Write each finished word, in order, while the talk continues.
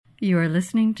You are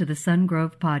listening to the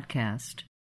Sungrove Podcast.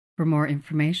 For more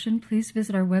information, please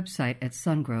visit our website at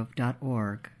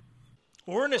sungrove.org.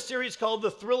 We're in a series called The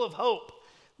Thrill of Hope.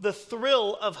 The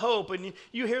Thrill of Hope. And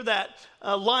you hear that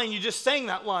line, you just sang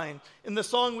that line in the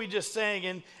song we just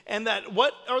sang. And that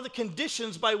what are the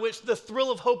conditions by which the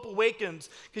thrill of hope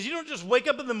awakens? Because you don't just wake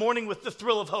up in the morning with the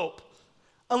thrill of hope,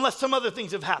 unless some other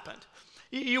things have happened.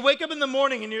 You wake up in the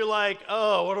morning and you're like,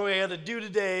 oh, what do I have to do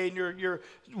today? And you're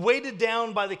weighted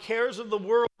down by the cares of the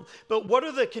world. But what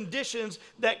are the conditions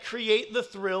that create the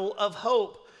thrill of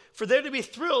hope? For there to be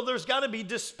thrill, there's got to be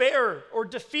despair or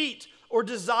defeat or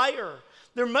desire.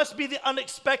 There must be the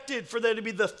unexpected for there to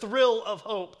be the thrill of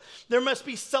hope. There must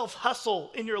be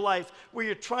self-hustle in your life where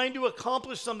you're trying to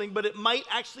accomplish something, but it might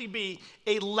actually be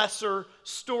a lesser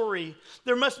story.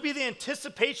 There must be the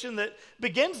anticipation that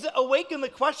begins to awaken the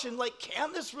question, like,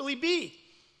 can this really be?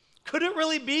 Could it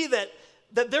really be that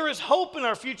there is hope in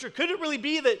our future? Could it really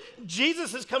be that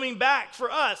Jesus is coming back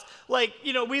for us? Like,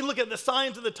 we look at the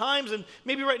signs of the times, and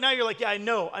maybe right now you're like, yeah, I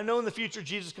know in the future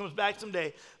Jesus comes back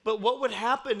someday. But what would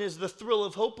happen is the thrill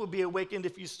of hope would be awakened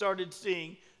if you started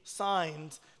seeing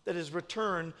signs that his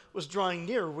return was drawing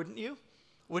near, wouldn't you?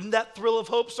 Wouldn't that thrill of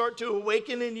hope start to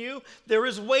awaken in you? There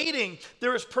is waiting,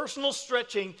 there is personal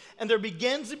stretching, and there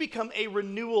begins to become a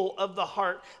renewal of the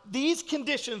heart. These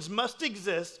conditions must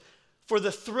exist for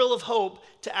the thrill of hope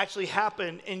to actually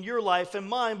happen in your life and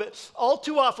mine. But all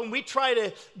too often, we try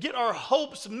to get our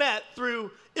hopes met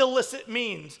through illicit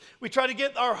means. We try to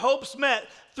get our hopes met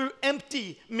through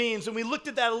empty means. And we looked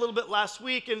at that a little bit last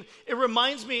week, and it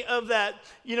reminds me of that,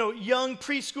 young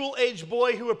preschool-age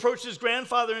boy who approached his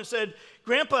grandfather and said,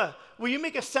 "Grandpa, will you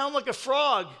make a sound like a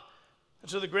frog?" And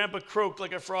so the grandpa croaked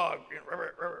like a frog.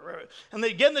 And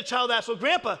again, the child asked, "Well,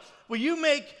 Grandpa, will you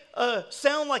make a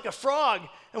sound like a frog?"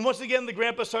 And once again, the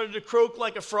grandpa started to croak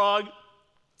like a frog.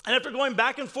 And after going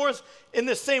back and forth in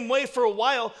the same way for a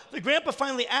while, the grandpa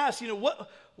finally asked,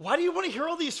 why do you want to hear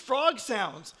all these frog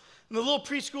sounds? And the little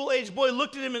preschool-age boy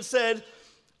looked at him and said,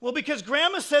 "Well, because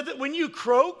Grandma said that when you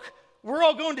croak, we're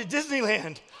all going to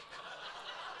Disneyland."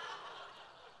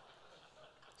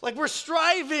 Like, we're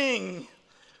striving.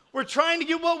 We're trying to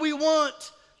get what we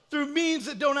want through means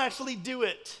that don't actually do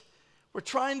it. We're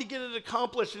trying to get it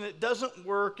accomplished, and it doesn't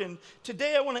work. And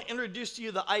today I want to introduce to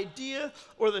you the idea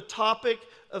or the topic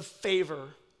of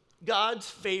favor, God's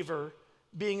favor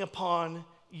being upon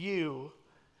you.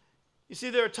 You see,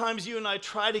 there are times you and I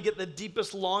try to get the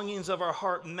deepest longings of our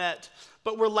heart met,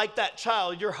 but we're like that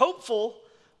child. You're hopeful,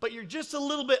 but you're just a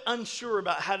little bit unsure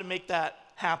about how to make that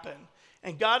happen.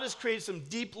 And God has created some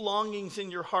deep longings in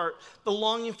your heart, the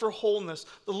longing for wholeness,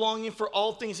 the longing for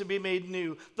all things to be made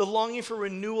new, the longing for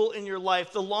renewal in your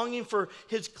life, the longing for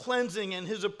his cleansing and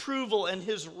his approval and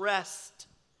his rest.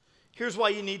 Here's why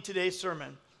you need today's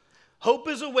sermon. Hope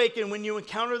is awakened when you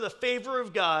encounter the favor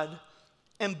of God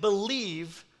and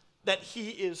believe that he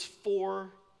is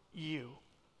for you.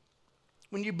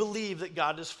 When you believe that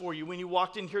God is for you, when you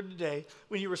walked in here today,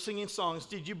 when you were singing songs,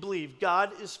 did you believe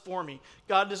God is for me?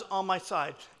 God is on my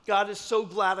side. God is so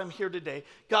glad I'm here today.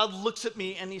 God looks at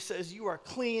me and he says, you are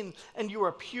clean and you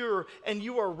are pure and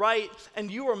you are right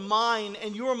and you are mine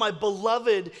and you are my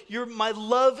beloved. My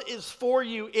love is for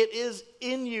you. It is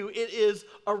in you. It is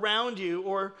around you.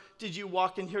 Or did you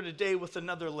walk in here today with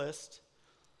another list?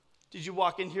 Did you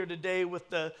walk in here today with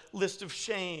the list of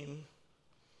shame?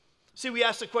 See, we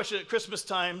ask the question at Christmas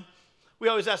time. We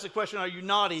always ask the question, are you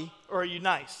naughty or are you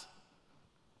nice?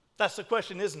 That's the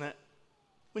question, isn't it?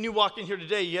 When you walked in here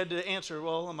today, you had to answer,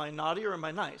 well, am I naughty or am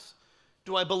I nice?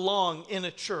 Do I belong in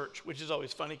a church? Which is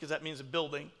always funny because that means a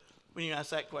building when you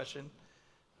ask that question.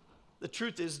 The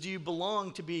truth is, do you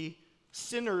belong to be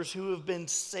sinners who have been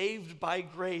saved by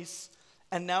grace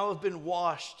and now have been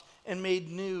washed and made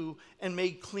new and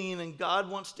made clean, and God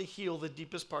wants to heal the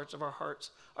deepest parts of our hearts?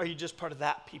 Are you just part of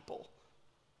that people?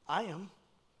 I am.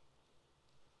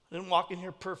 I didn't walk in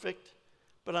here perfect,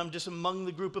 but I'm just among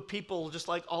the group of people, just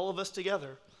like all of us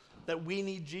together, that we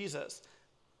need Jesus.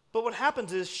 But what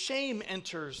happens is shame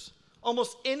enters.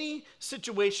 Almost any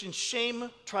situation, shame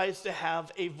tries to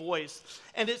have a voice.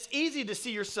 And it's easy to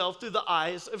see yourself through the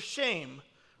eyes of shame.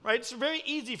 Right? It's very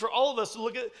easy for all of us to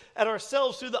look at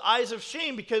ourselves through the eyes of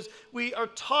shame because we are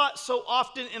taught so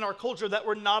often in our culture that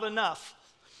we're not enough.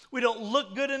 We don't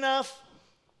look good enough.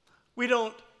 We're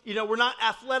not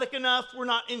athletic enough. We're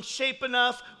not in shape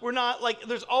enough.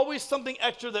 There's always something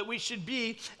extra that we should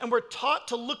be. And we're taught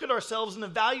to look at ourselves and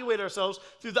evaluate ourselves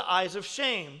through the eyes of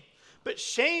shame. But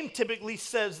shame typically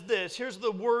says this. Here's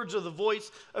the words or the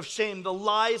voice of shame, the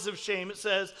lies of shame. It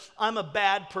says, I'm a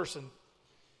bad person.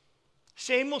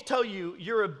 Shame will tell you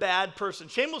you're a bad person.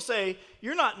 Shame will say,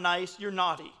 you're not nice, you're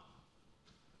naughty.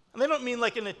 And they don't mean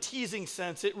like in a teasing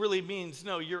sense. It really means,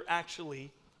 no, you're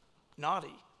actually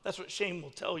naughty. That's what shame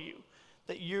will tell you,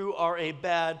 that you are a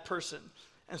bad person.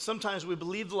 And sometimes we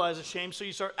believe the lies of shame, so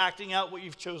you start acting out what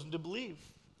you've chosen to believe.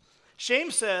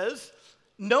 Shame says,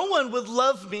 no one would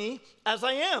love me as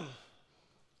I am.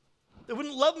 They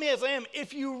wouldn't love me as I am.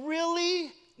 If you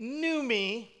really knew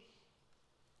me,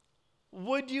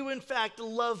 would you in fact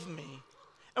love me?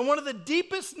 And one of the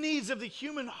deepest needs of the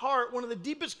human heart, one of the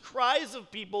deepest cries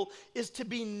of people, is to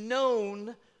be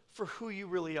known for who you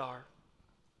really are.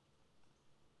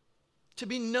 To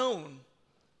be known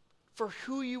for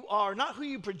who you are, not who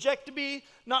you project to be,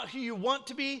 not who you want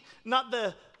to be, not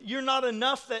the you're not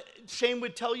enough that shame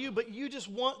would tell you, but you just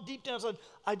want deep down inside,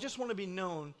 I just want to be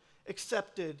known,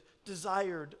 accepted,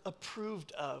 desired,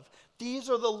 approved of. These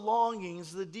are the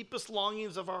longings, the deepest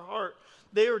longings of our heart.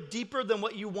 They are deeper than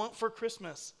what you want for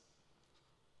Christmas.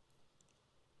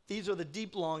 These are the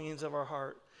deep longings of our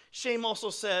heart. Shame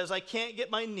also says, I can't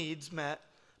get my needs met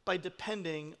by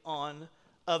depending on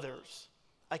others.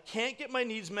 I can't get my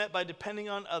needs met by depending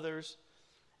on others.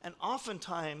 And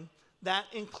oftentimes, that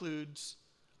includes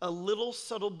a little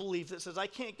subtle belief that says, I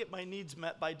can't get my needs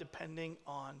met by depending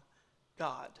on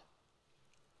God.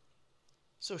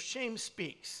 So shame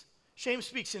speaks. Shame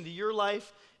speaks into your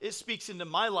life. It speaks into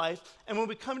my life. And when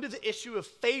we come to the issue of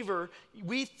favor,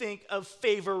 we think of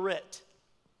favorite.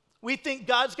 We think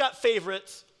God's got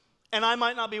favorites, and I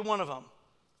might not be one of them.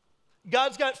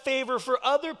 God's got favor for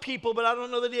other people, but I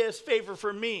don't know that he has favor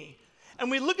for me.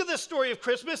 And we look at this story of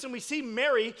Christmas, and we see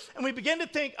Mary, and we begin to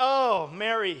think, oh,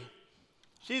 Mary,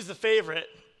 she's the favorite.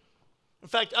 In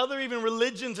fact, other even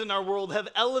religions in our world have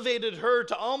elevated her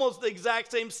to almost the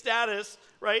exact same status,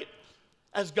 right,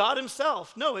 as God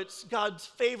himself. No, it's God's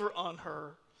favor on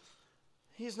her.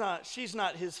 She's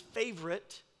not his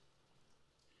favorite,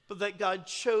 but that God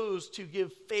chose to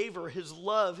give favor, his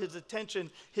love, his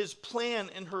attention, his plan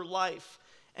in her life.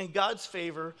 And God's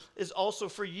favor is also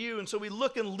for you. And so we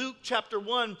look in Luke chapter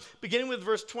 1, beginning with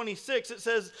verse 26. It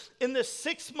says, in the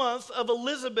 6th month of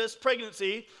Elizabeth's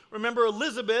pregnancy, remember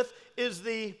Elizabeth is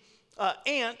the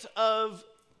aunt of,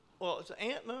 well, it's an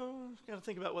aunt? No, I've got to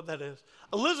think about what that is.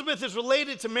 Elizabeth is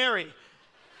related to Mary.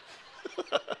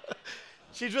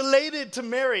 She's related to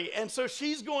Mary, and so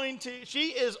she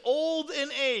is old in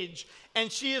age, and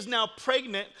she is now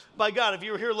pregnant by God. If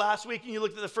you were here last week and you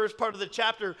looked at the first part of the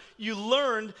chapter, you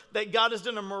learned that God has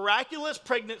done a miraculous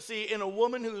pregnancy in a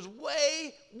woman who is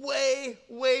way, way,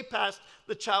 way past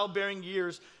the childbearing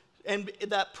years, and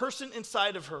that person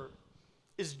inside of her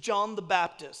is John the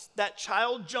Baptist. That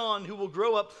child John who will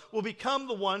grow up will become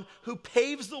the one who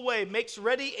paves the way, makes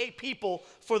ready a people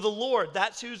for the Lord.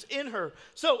 That's who's in her.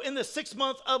 So in the 6th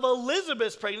month of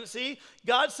Elizabeth's pregnancy,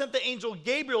 God sent the angel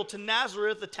Gabriel to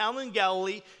Nazareth, a town in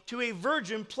Galilee, to a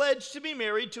virgin pledged to be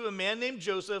married to a man named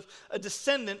Joseph, a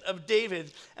descendant of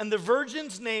David. And the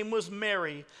virgin's name was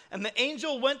Mary. And the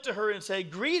angel went to her and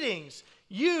said, greetings,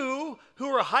 you who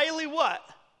are highly what?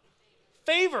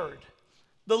 Favored.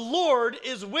 The Lord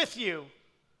is with you.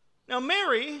 Now,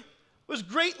 Mary was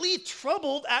greatly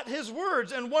troubled at his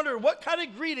words and wondered what kind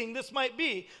of greeting this might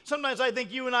be. Sometimes I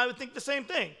think you and I would think the same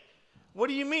thing. What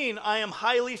do you mean I am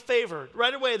highly favored?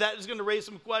 Right away, that is going to raise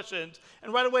some questions.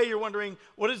 And right away, you're wondering,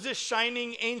 what is this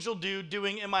shining angel dude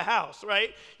doing in my house, right?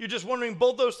 You're just wondering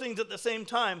both those things at the same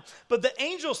time. But the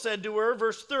angel said to her,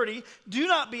 verse 30, do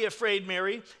not be afraid,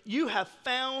 Mary. You have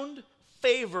found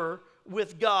favor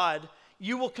with God.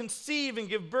 You will conceive and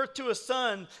give birth to a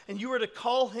son, and you are to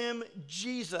call him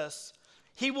Jesus.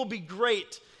 He will be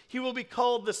great. He will be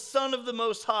called the Son of the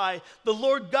Most High. The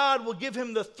Lord God will give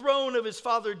him the throne of his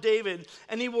father David,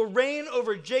 and he will reign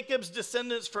over Jacob's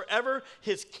descendants forever.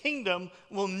 His kingdom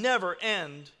will never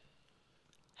end.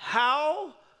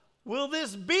 How will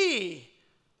this be?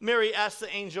 Mary asked the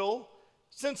angel,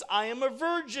 since I am a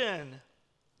virgin.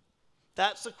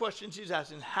 That's the question she's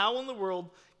asking. How in the world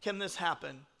can this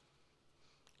happen?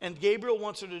 And Gabriel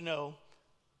wants her to know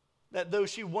that though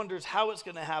she wonders how it's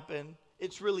going to happen,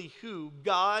 it's really who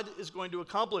God is going to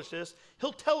accomplish this.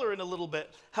 He'll tell her in a little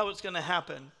bit how it's going to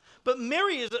happen. But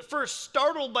Mary is at first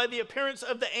startled by the appearance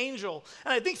of the angel.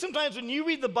 And I think sometimes when you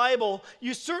read the Bible,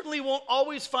 you certainly won't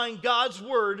always find God's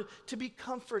word to be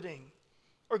comforting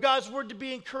or God's word to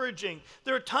be encouraging.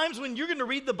 There are times when you're going to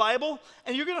read the Bible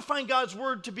and you're going to find God's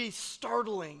word to be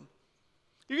startling.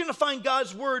 You're going to find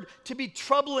God's word to be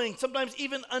troubling, sometimes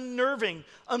even unnerving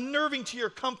to your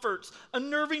comforts,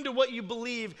 unnerving to what you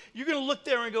believe. You're going to look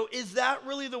there and go, is that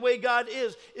really the way God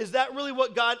is? Is that really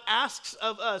what God asks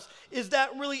of us? Is that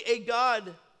really a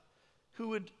God who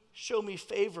would show me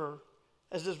favor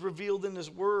as is revealed in his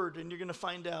word? And you're going to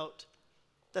find out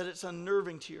that it's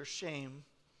unnerving to your shame.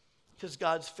 because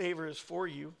God's favor is for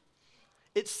you.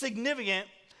 It's significant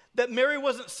that Mary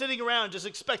wasn't sitting around just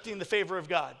expecting the favor of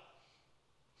God.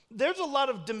 There's a lot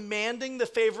of demanding the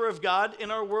favor of God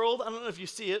in our world. I don't know if you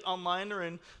see it online or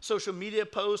in social media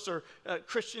posts or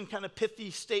Christian kind of pithy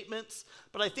statements,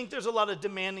 but I think there's a lot of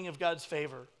demanding of God's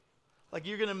favor. Like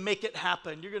you're going to make it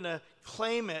happen. You're going to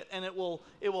claim it, and it will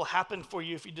happen for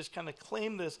you if you just kind of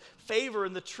claim this favor.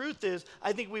 And the truth is,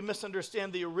 I think we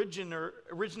misunderstand the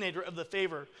originator of the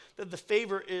favor, that the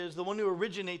favor is the one who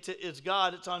originates it is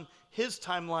God. It's on his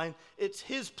timeline. It's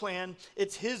his plan.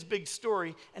 It's his big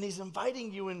story, and he's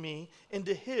inviting you and me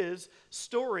into his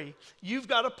story. You've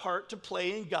got a part to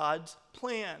play in God's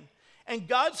plan, and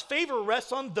God's favor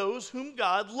rests on those whom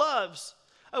God loves.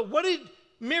 What did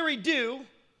Mary do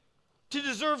to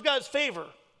deserve God's favor?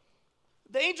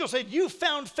 The angel said, you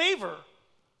found favor.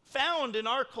 Found in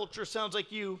our culture sounds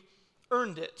like you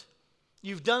earned it.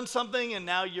 You've done something and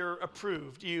now you're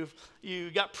approved. You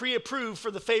got pre-approved for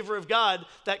the favor of God.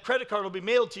 That credit card will be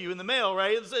mailed to you in the mail,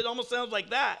 right? It almost sounds like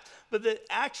that. But the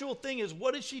actual thing is,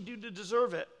 what did she do to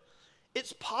deserve it?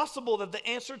 It's possible that the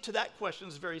answer to that question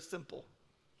is very simple.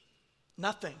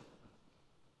 Nothing.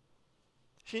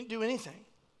 She didn't do anything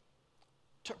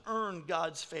to earn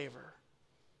God's favor.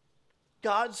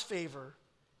 God's favor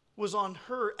was on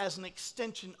her as an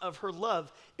extension of her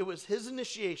love. It was his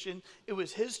initiation, it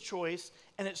was his choice,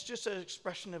 and it's just an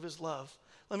expression of his love.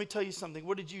 Let me tell you something.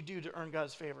 What did you do to earn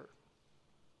God's favor?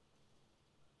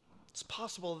 It's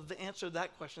possible that the answer to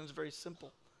that question is very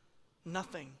simple.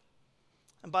 Nothing.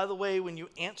 And by the way, when you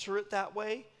answer it that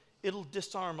way, it'll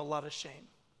disarm a lot of shame.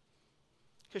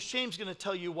 Because shame's going to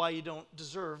tell you why you don't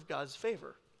deserve God's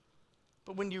favor.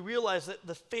 But when you realize that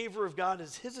the favor of God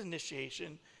is his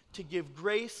initiation, to give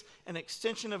grace, an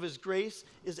extension of his grace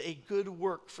is a good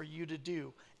work for you to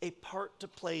do, a part to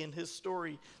play in his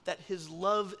story, that his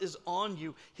love is on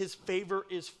you, his favor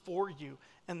is for you,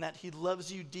 and that he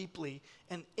loves you deeply.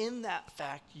 And in that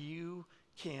fact, you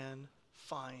can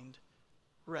find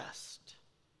rest.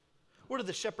 What did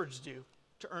the shepherds do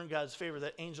to earn God's favor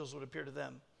that angels would appear to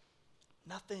them?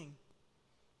 Nothing.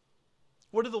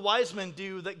 What did the wise men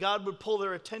do that God would pull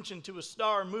their attention to a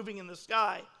star moving in the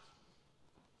sky?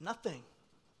 Nothing.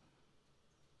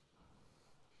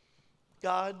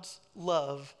 God's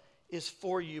love is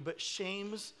for you, but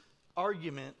shame's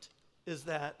argument is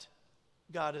that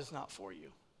God is not for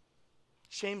you.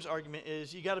 Shame's argument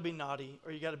is you got to be naughty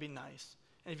or you got to be nice.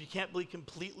 And if you can't be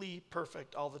completely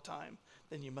perfect all the time,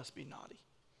 then you must be naughty.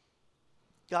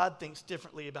 God thinks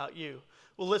differently about you.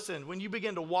 Well, listen, when you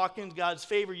begin to walk in God's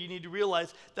favor, you need to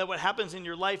realize that what happens in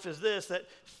your life is this, that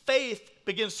faith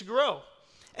begins to grow.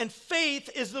 And faith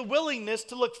is the willingness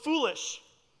to look foolish.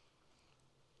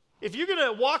 If you're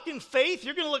going to walk in faith,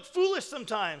 you're going to look foolish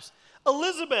sometimes.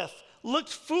 Elizabeth looked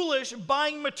foolish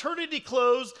buying maternity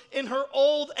clothes in her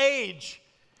old age.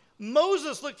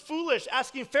 Moses looked foolish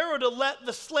asking Pharaoh to let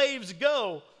the slaves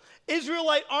go.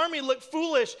 Israelite army looked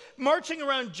foolish marching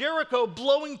around Jericho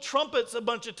blowing trumpets a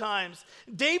bunch of times.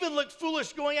 David looked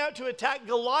foolish going out to attack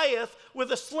Goliath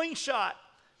with a slingshot.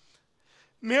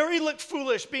 Mary looked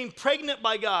foolish being pregnant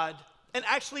by God and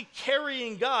actually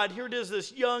carrying God. Here it is,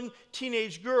 this young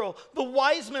teenage girl. The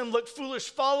wise men looked foolish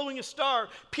following a star.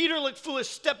 Peter looked foolish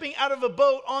stepping out of a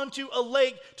boat onto a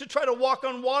lake to try to walk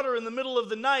on water in the middle of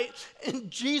the night. And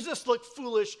Jesus looked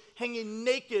foolish hanging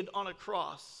naked on a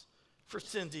cross for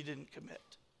sins he didn't commit.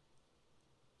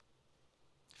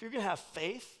 If you're going to have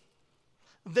faith,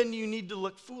 then you need to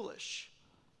look foolish.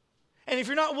 And if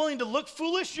you're not willing to look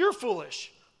foolish, you're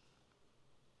foolish.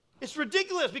 It's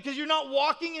ridiculous because you're not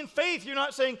walking in faith. You're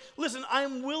not saying, listen,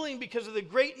 I'm willing because of the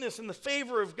greatness and the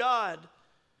favor of God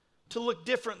to look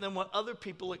different than what other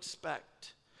people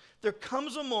expect. There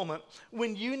comes a moment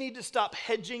when you need to stop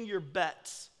hedging your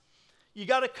bets. You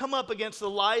got to come up against the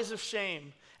lies of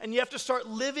shame, and you have to start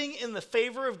living in the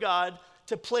favor of God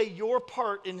to play your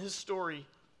part in his story.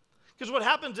 Because what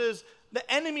happens is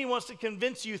the enemy wants to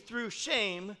convince you through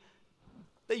shame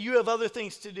that you have other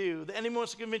things to do. The enemy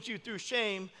wants to convince you through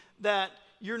shame that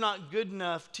you're not good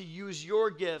enough to use your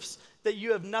gifts, that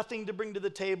you have nothing to bring to the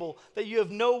table, that you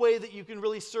have no way that you can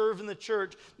really serve in the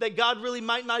church, that God really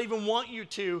might not even want you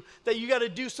to, that you got to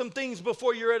do some things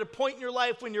before you're at a point in your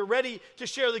life when you're ready to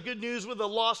share the good news with a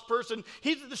lost person.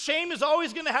 The shame is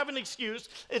always going to have an excuse.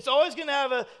 It's always going to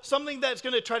have something that's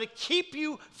going to try to keep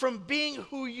you from being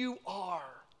who you are.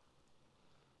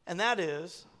 And that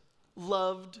is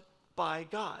loved by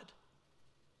God,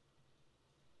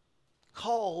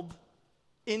 called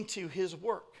into his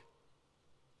work,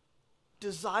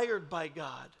 desired by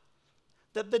God,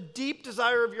 that the deep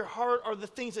desire of your heart are the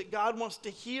things that God wants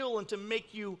to heal and to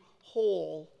make you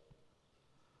whole.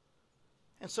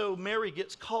 And so Mary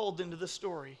gets called into the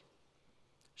story.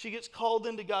 She gets called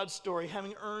into God's story,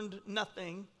 having earned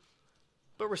nothing,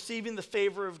 but receiving the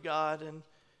favor of God. And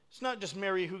it's not just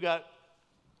Mary who got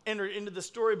entered into the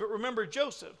story, but remember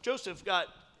Joseph. Joseph got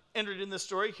entered in the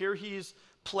story. Here he's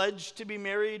pledged to be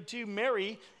married to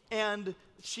Mary, and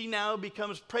she now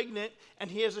becomes pregnant, and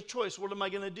he has a choice. What am I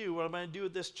going to do? What am I going to do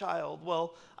with this child?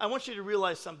 Well, I want you to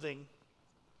realize something.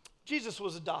 Jesus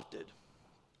was adopted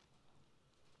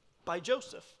by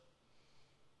Joseph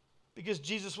because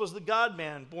Jesus was the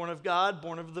God-man, born of God,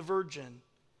 born of the virgin.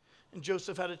 And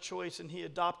Joseph had a choice, and he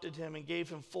adopted him and gave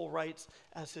him full rights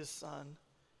as his son.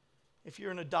 If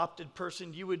you're an adopted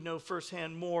person, you would know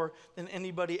firsthand more than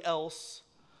anybody else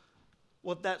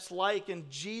what that's like. And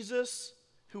Jesus,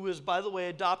 who was, by the way,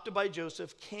 adopted by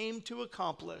Joseph, came to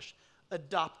accomplish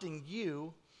adopting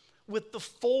you with the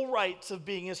full rights of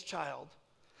being his child.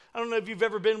 I don't know if you've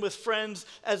ever been with friends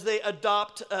as they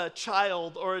adopt a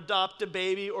child or adopt a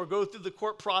baby or go through the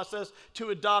court process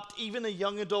to adopt even a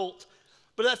young adult.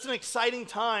 But that's an exciting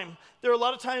time. There are a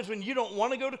lot of times when you don't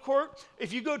want to go to court.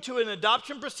 If you go to an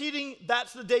adoption proceeding,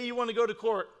 that's the day you want to go to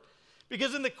court.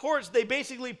 Because in the courts, they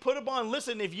basically put upon,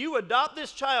 listen, if you adopt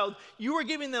this child, you are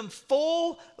giving them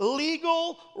full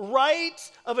legal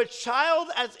rights of a child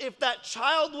as if that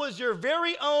child was your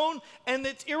very own, and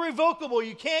it's irrevocable.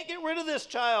 You can't get rid of this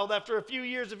child after a few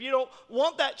years if you don't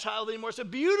want that child anymore. It's a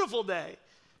beautiful day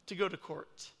to go to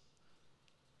court.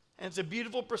 And it's a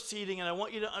beautiful proceeding, and I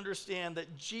want you to understand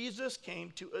that Jesus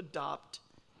came to adopt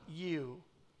you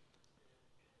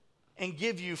and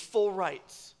give you full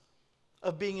rights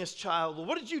of being his child. Well,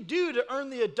 what did you do to earn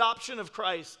the adoption of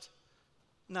Christ?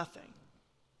 Nothing.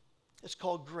 It's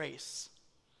called grace.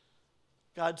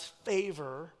 God's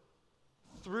favor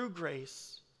through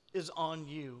grace is on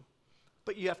you.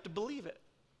 But you have to believe it.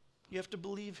 You have to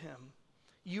believe him.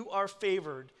 You are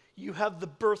favored. You have the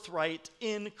birthright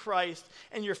in Christ.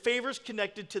 And your favor is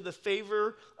connected to the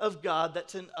favor of God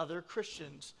that's in other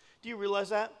Christians. Do you realize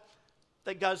that?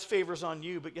 That God's favor is on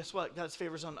you, but guess what? God's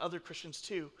favor is on other Christians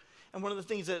too. And one of the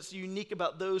things that's unique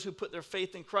about those who put their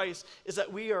faith in Christ is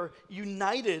that we are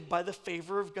united by the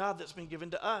favor of God that's been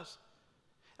given to us.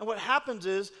 And what happens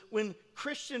is when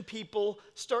Christian people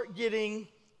start getting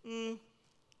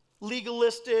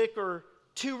legalistic or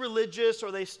too religious,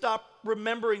 or they stop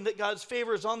remembering that God's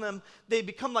favor is on them, they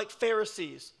become like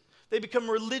Pharisees. They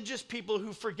become religious people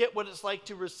who forget what it's like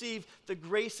to receive the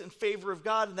grace and favor of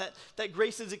God, and that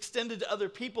grace is extended to other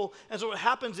people. And so what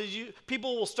happens is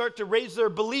people will start to raise their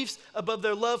beliefs above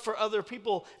their love for other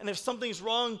people. And if something's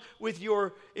wrong with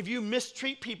if you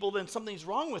mistreat people, then something's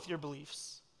wrong with your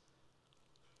beliefs.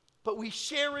 But we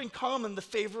share in common the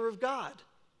favor of God.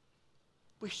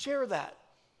 We share that.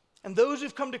 And those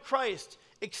who've come to Christ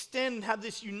extend and have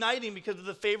this uniting because of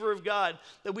the favor of God,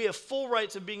 that we have full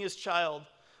rights of being his child.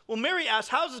 Well, Mary asked,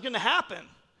 how's this going to happen?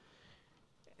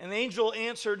 And the angel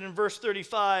answered in verse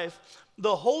 35,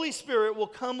 the Holy Spirit will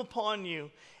come upon you,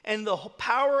 and the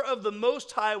power of the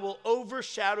Most High will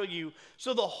overshadow you.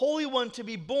 So the Holy One to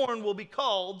be born will be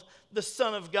called the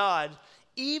Son of God.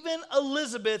 Even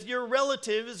Elizabeth, your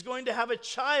relative, is going to have a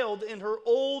child in her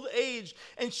old age,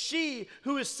 and she,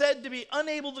 who is said to be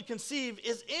unable to conceive,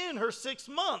 is in her 6th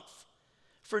month.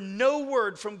 For no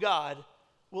word from God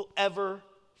will ever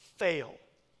fail.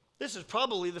 This is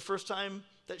probably the first time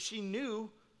that she knew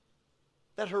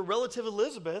that her relative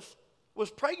Elizabeth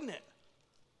was pregnant.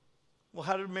 Well,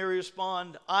 how did Mary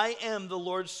respond? I am the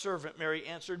Lord's servant, Mary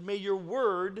answered. May your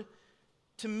word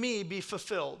to me be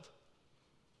fulfilled.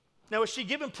 Now, is she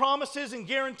given promises and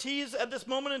guarantees at this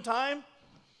moment in time?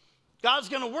 God's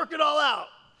going to work it all out.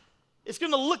 It's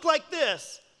going to look like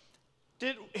this.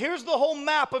 Here's the whole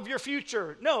map of your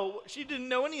future. No, she didn't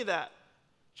know any of that.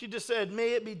 She just said, may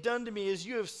it be done to me as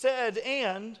you have said,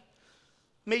 and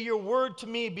may your word to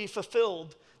me be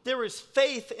fulfilled. There is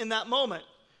faith in that moment.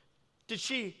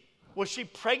 Was she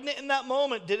pregnant in that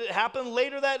moment? Did it happen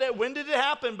later that day? When did it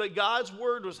happen? But God's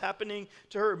word was happening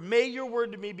to her. May your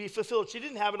word to me be fulfilled. She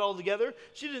didn't have it all together.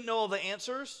 She didn't know all the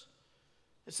answers.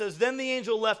 It says, then the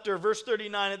angel left her, verse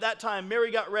 39. At that time, Mary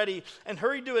got ready and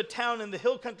hurried to a town in the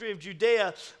hill country of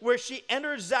Judea, where she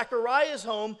entered Zachariah's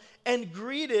home and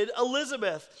greeted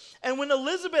Elizabeth. And when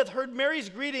Elizabeth heard Mary's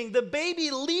greeting, the baby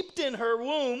leaped in her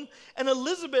womb, and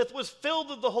Elizabeth was filled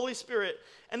with the Holy Spirit.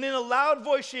 And in a loud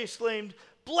voice she exclaimed,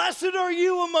 blessed are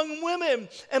you among women,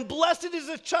 and blessed is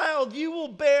the child you will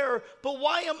bear. But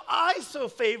why am I so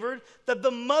favored that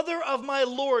the mother of my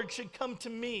Lord should come to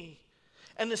me?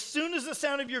 And as soon as the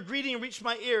sound of your greeting reached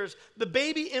my ears, the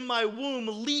baby in my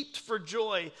womb leaped for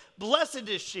joy. Blessed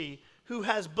is she who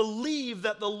has believed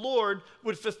that the Lord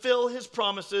would fulfill his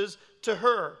promises to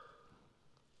her.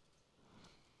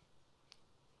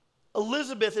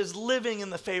 Elizabeth is living in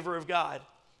the favor of God,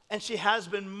 and she has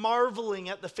been marveling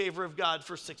at the favor of God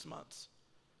for 6 months.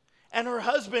 And her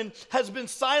husband has been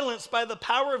silenced by the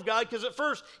power of God, because at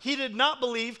first he did not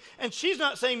believe. And she's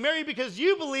not saying, Mary, because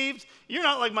you believed, you're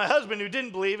not like my husband who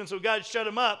didn't believe, and so God shut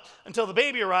him up until the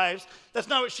baby arrives. That's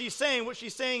not what she's saying. What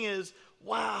she's saying is,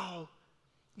 wow,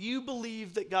 you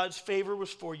believed that God's favor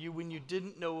was for you when you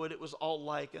didn't know what it was all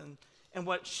like. And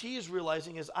what she is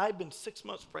realizing is, I've been 6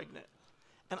 months pregnant,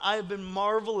 and I have been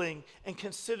marveling and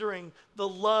considering the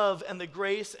love and the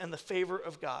grace and the favor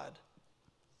of God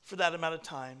for that amount of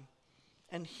time.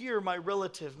 And here my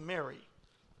relative Mary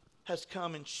has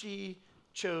come, and she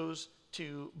chose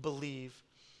to believe.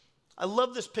 I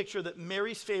love this picture that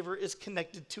Mary's favor is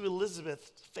connected to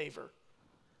Elizabeth's favor.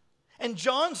 And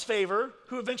John's favor,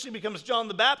 who eventually becomes John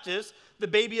the Baptist, the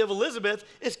baby of Elizabeth,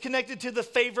 is connected to the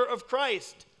favor of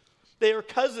Christ. They are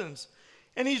cousins.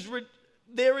 And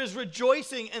there is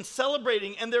rejoicing and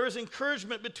celebrating, and there is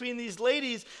encouragement between these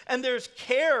ladies, and there's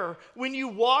care when you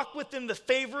walk within the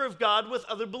favor of God with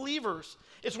other believers.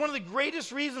 It's one of the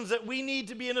greatest reasons that we need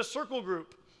to be in a circle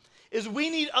group, is we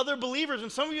need other believers.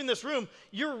 And some of you in this room,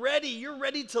 you're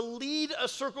ready to lead a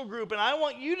circle group. And I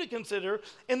want you to consider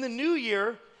in the new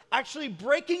year actually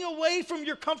breaking away from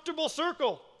your comfortable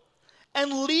circle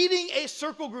and leading a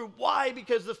circle group. Why?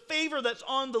 Because the favor that's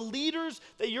on the leaders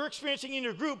that you're experiencing in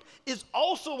your group is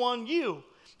also on you.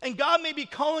 And God may be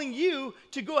calling you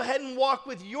to go ahead and walk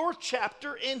with your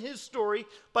chapter in his story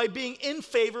by being in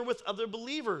favor with other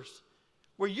believers,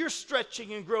 where you're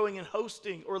stretching and growing and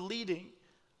hosting or leading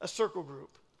a circle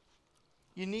group.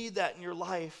 You need that in your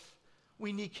life.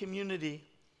 We need community.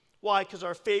 Why? Because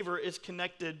our favor is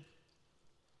connected.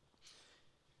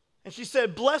 And she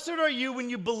said, blessed are you when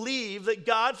you believe that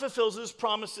God fulfills his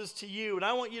promises to you. And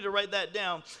I want you to write that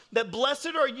down. That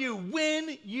blessed are you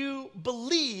when you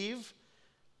believe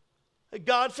that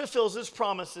God fulfills his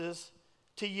promises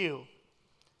to you.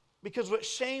 Because what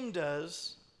shame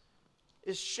does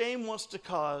is shame wants to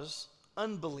cause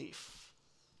unbelief.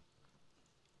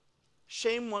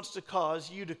 Shame wants to cause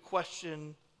you to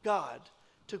question God,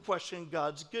 to question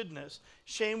God's goodness.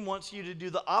 Shame wants you to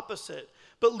do the opposite.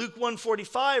 But Luke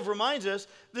 1:45 reminds us,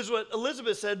 this is what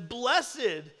Elizabeth said, blessed,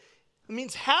 it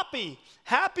means happy.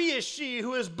 Happy is she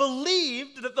who has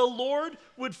believed that the Lord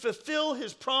would fulfill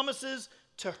his promises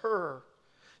to her.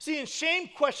 See, and shame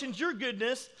questions your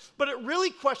goodness, but it really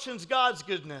questions God's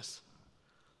goodness.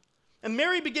 And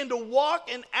Mary began to walk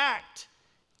and act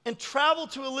and travel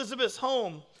to Elizabeth's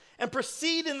home and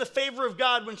proceed in the favor of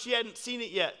God when she hadn't seen it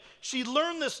yet. She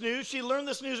learned this news. She learned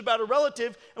this news about a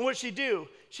relative, and what did she do?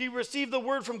 She received the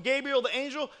word from Gabriel, the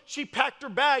angel. She packed her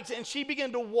bags, and she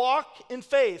began to walk in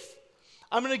faith.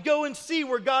 I'm going to go and see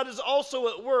where God is also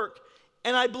at work,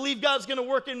 and I believe God's going to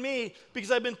work in me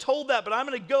because I've been told that, but I'm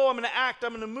going to go, I'm going to act,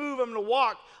 I'm going to move, I'm going to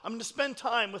walk, I'm going to spend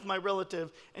time with my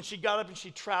relative. And she got up and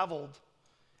she traveled,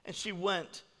 and she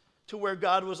went to where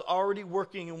God was already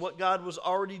working and what God was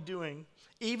already doing,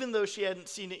 even though she hadn't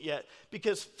seen it yet,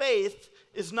 because faith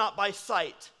is not by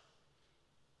sight.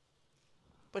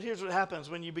 But here's what happens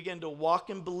when you begin to walk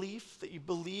in belief, that you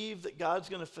believe that God's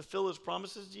going to fulfill his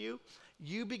promises to you,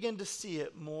 you begin to see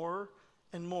it more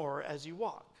and more as you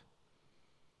walk.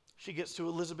 She gets to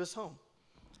Elizabeth's home.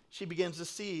 She begins to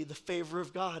see the favor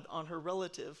of God on her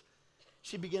relative.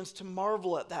 She begins to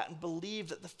marvel at that and believe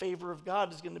that the favor of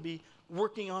God is going to be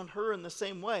working on her in the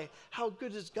same way. How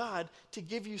good is God to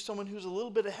give you someone who's a little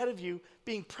bit ahead of you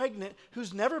being pregnant,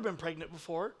 who's never been pregnant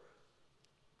before?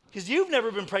 Because you've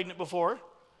never been pregnant before,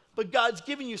 but God's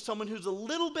giving you someone who's a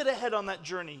little bit ahead on that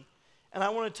journey. And I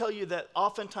want to tell you that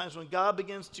oftentimes when God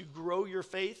begins to grow your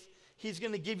faith, he's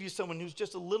going to give you someone who's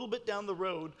just a little bit down the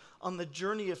road on the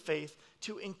journey of faith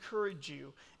to encourage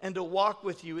you and to walk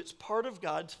with you. It's part of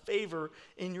God's favor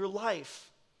in your life.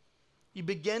 You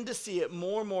begin to see it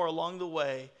more and more along the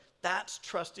way. That's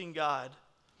trusting God.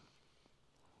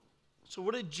 So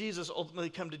what did Jesus ultimately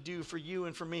come to do for you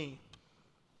and for me?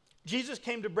 Jesus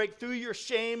came to break through your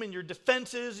shame and your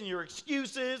defenses and your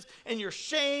excuses and your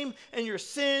shame and your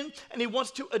sin, and he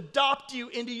wants to adopt you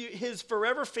into his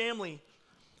forever family.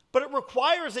 But it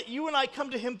requires that you and I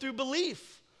come to him through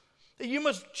belief. That you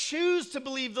must choose to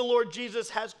believe the Lord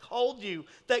Jesus has called you,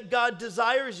 that God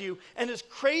desires you, and as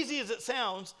crazy as it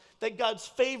sounds, that God's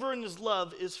favor and his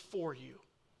love is for you.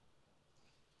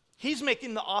 He's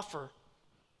making the offer.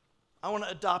 I want to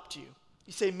adopt you.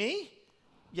 You say, me?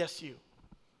 Yes, you.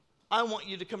 I want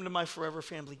you to come to my forever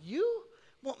family. You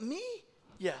want me?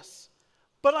 Yes.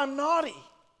 But I'm naughty.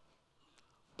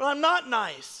 But I'm not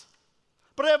nice.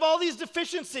 But I have all these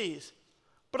deficiencies.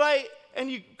 And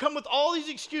you come with all these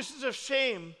excuses of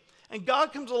shame. And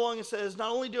God comes along and says,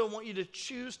 not only do I want you to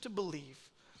choose to believe,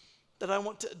 that I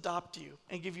want to adopt you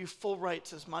and give you full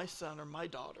rights as my son or my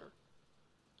daughter,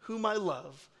 whom I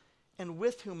love and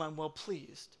with whom I'm well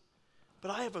pleased.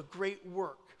 But I have a great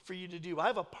work for you to do. I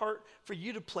have a part for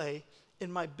you to play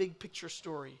in my big picture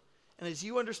story. And as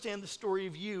you understand the story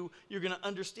of you, you're going to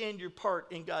understand your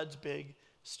part in God's big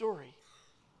story.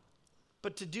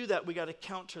 But to do that, we got to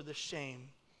counter the shame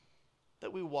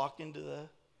that we walk into the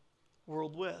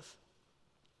world with.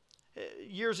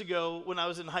 Years ago, when I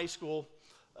was in high school,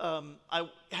 I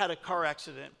had a car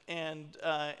accident, and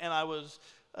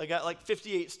I got like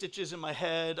 58 stitches in my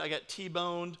head. I got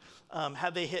T-boned.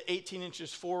 Had they hit 18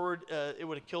 inches forward, it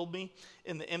would have killed me.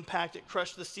 In the impact, it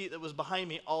crushed the seat that was behind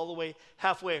me all the way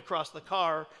halfway across the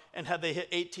car. And had they hit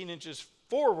 18 inches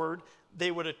forward,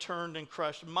 they would have turned and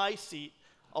crushed my seat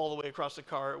all the way across the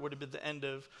car. It would have been the end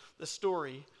of the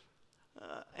story.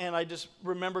 And I just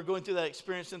remember going through that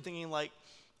experience and thinking like,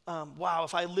 wow,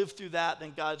 if I live through that,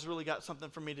 then God's really got something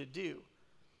for me to do.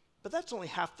 But that's only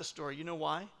half the story. You know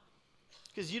why?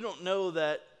 Because you don't know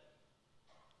that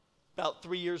about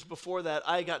 3 years before that,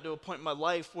 I got to a point in my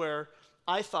life where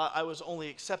I thought I was only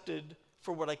accepted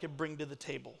for what I could bring to the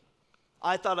table.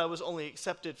 I thought I was only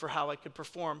accepted for how I could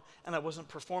perform, and I wasn't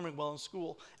performing well in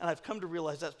school. And I've come to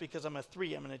realize that's because I'm a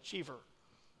 3, I'm an achiever.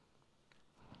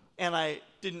 And I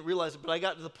didn't realize it, but I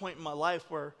got to the point in my life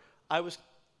where I was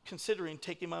considering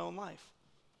taking my own life.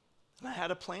 And I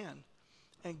had a plan.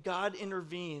 And God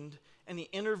intervened, and he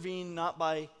intervened not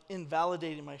by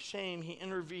invalidating my shame. He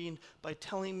intervened by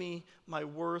telling me my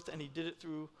worth, and he did it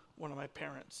through one of my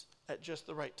parents at just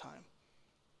the right time.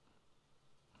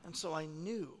 And so I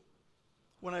knew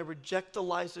when I reject the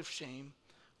lies of shame,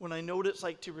 when I know what it's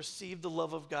like to receive the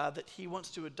love of God, that he wants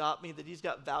to adopt me, that he's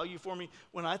got value for me,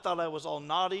 when I thought I was all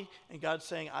naughty, and God's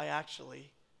saying, I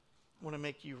actually want to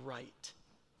make you right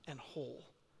and whole.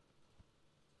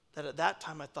 That at that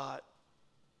time I thought,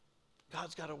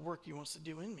 God's got a work he wants to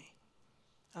do in me.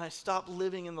 And I stopped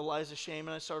living in the lies of shame,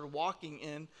 and I started walking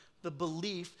in the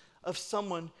belief of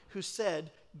someone who said,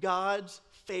 God's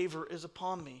favor is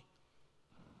upon me.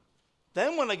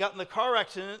 Then when I got in the car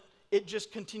accident, it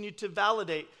just continued to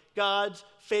validate God's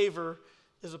favor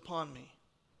is upon me.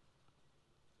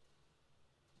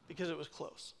 Because it was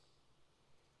close.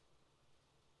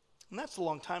 And that's a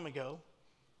long time ago.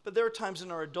 But there are times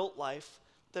in our adult life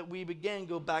that we again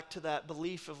go back to that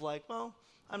belief of like, well,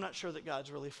 I'm not sure that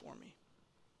God's really for me.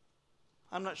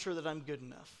 I'm not sure that I'm good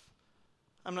enough.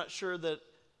 I'm not sure that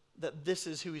this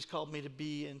is who he's called me to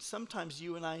be. And sometimes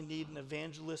you and I need an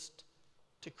evangelist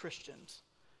to Christians,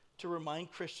 to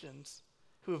remind Christians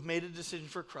who have made a decision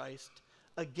for Christ,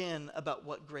 again, about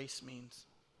what grace means.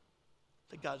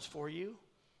 That God's for you,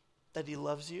 that he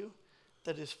loves you,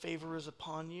 that his favor is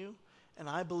upon you. And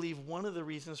I believe one of the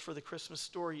reasons for the Christmas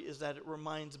story is that it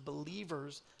reminds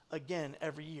believers, again,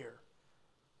 every year,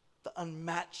 the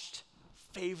unmatched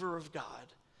favor of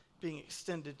God being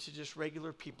extended to just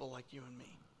regular people like you and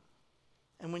me.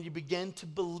 And when you begin to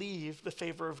believe the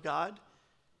favor of God,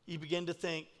 you begin to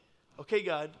think, okay,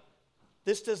 God,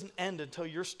 this doesn't end until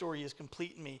your story is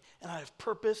complete in me. And I have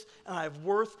purpose, and I have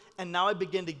worth, and now I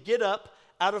begin to get up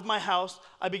out of my house.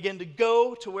 I begin to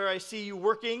go to where I see you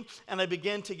working, and I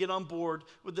begin to get on board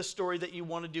with the story that you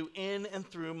want to do in and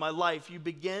through my life. You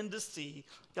begin to see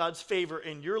God's favor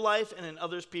in your life and in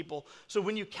others' people. So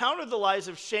when you counter the lies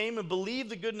of shame and believe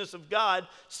the goodness of God,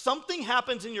 something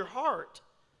happens in your heart.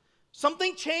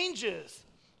 Something changes.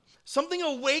 Something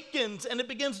awakens, and it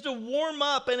begins to warm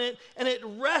up, and it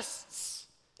rests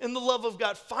in the love of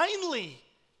God. Finally,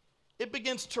 it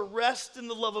begins to rest in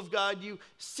the love of God. You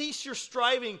cease your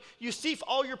striving. You cease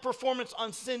all your performance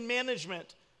on sin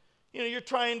management. You know, you're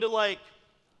trying to like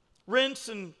rinse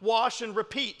and wash and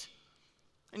repeat.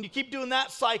 And you keep doing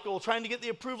that cycle, trying to get the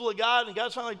approval of God. And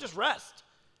God's finally like, just rest.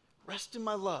 Rest in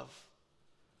my love.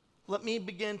 Let me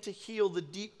begin to heal the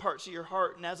deep parts of your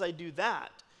heart. And as I do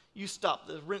that, you stop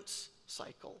the rinse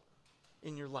cycle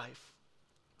in your life.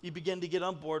 You begin to get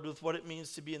on board with what it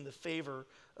means to be in the favor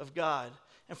of God.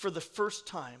 And for the first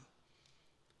time,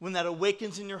 when that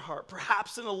awakens in your heart,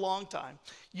 perhaps in a long time,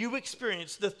 you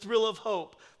experience the thrill of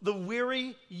hope. The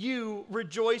weary you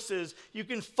rejoices. You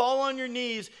can fall on your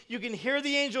knees. You can hear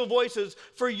the angel voices.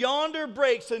 For yonder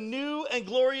breaks a new and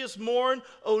glorious morn,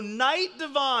 O night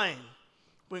divine,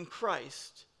 when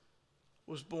Christ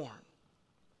was born.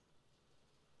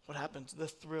 What happens? The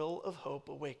thrill of hope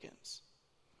awakens.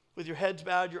 With your heads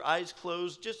bowed, your eyes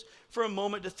closed, just for a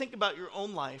moment to think about your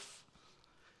own life.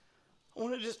 I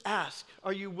want to just ask,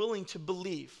 are you willing to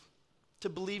believe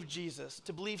Jesus,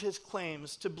 to believe his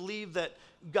claims, to believe that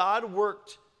God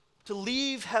worked to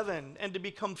leave heaven and to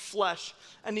become flesh.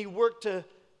 And he worked to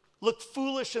look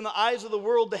foolish in the eyes of the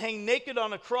world, to hang naked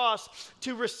on a cross,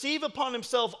 to receive upon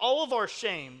himself all of our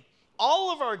shame,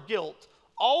 all of our guilt,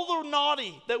 all the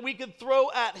naughty that we could throw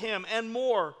at him and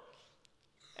more.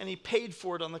 And he paid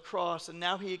for it on the cross, and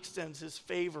now he extends his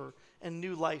favor and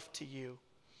new life to you.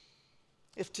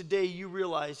 If today you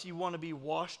realize you want to be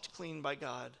washed clean by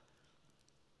God,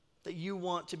 that you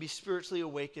want to be spiritually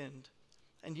awakened,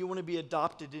 and you want to be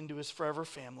adopted into his forever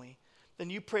family, then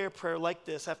you pray a prayer like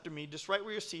this after me, just right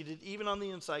where you're seated, even on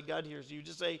the inside, God hears you.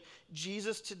 Just say,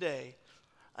 Jesus, today,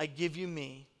 I give you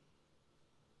me.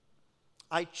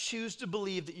 I choose to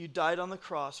believe that you died on the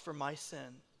cross for my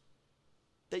sin,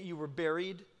 that you were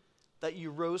buried, that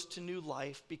you rose to new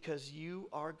life because you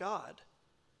are God.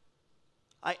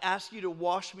 I ask you to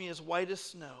wash me as white as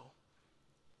snow.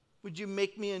 Would you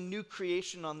make me a new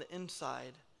creation on the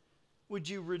inside? Would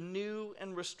you renew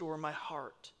and restore my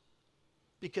heart?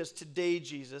 Because today,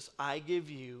 Jesus, I give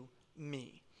you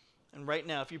me. And right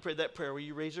now, if you prayed that prayer, will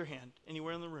you raise your hand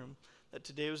anywhere in the room that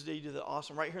today was the day you did that?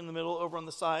 Awesome. Right here in the middle, over on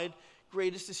the side,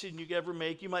 greatest decision you could ever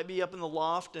make. You might be up in the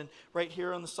loft and right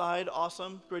here on the side,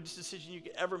 awesome. Greatest decision you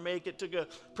could ever make. It took a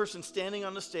person standing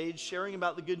on the stage sharing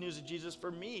about the good news of Jesus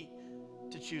for me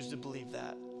to choose to believe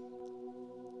that.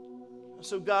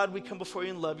 So God, we come before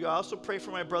you and love you. I also pray for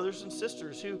my brothers and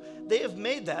sisters who they have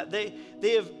made that. They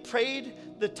have prayed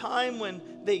the time when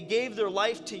they gave their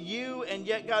life to you, and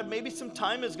yet, God, maybe some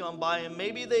time has gone by and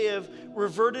maybe they have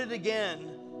reverted again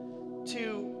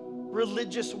to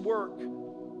religious work,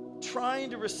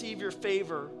 trying to receive your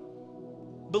favor,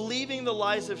 believing the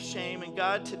lies of shame. And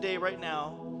God, today, right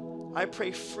now, I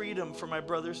pray freedom for my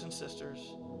brothers and sisters.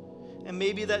 And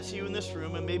maybe that's you in this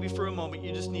room, and maybe for a moment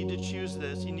you just need to choose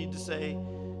this. You need to say,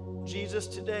 Jesus,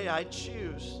 today I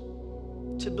choose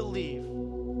to believe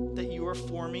that you are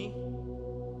for me.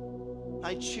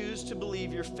 I choose to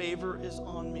believe your favor is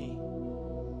on me.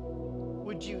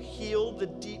 Would you heal the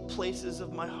deep places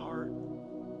of my heart?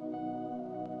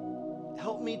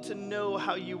 Help me to know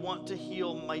how you want to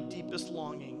heal my deepest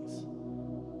longings.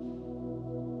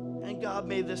 And God,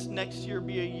 may this next year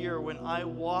be a year when I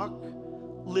walk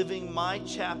living my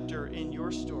chapter in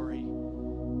your story.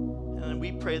 And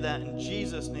we pray that in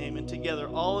Jesus' name, and together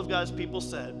all of God's people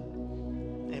said,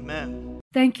 amen.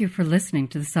 Thank you for listening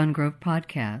to the Sungrove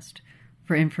Podcast.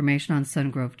 For information on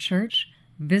Sungrove Church,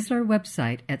 visit our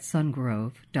website at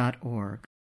sungrove.org.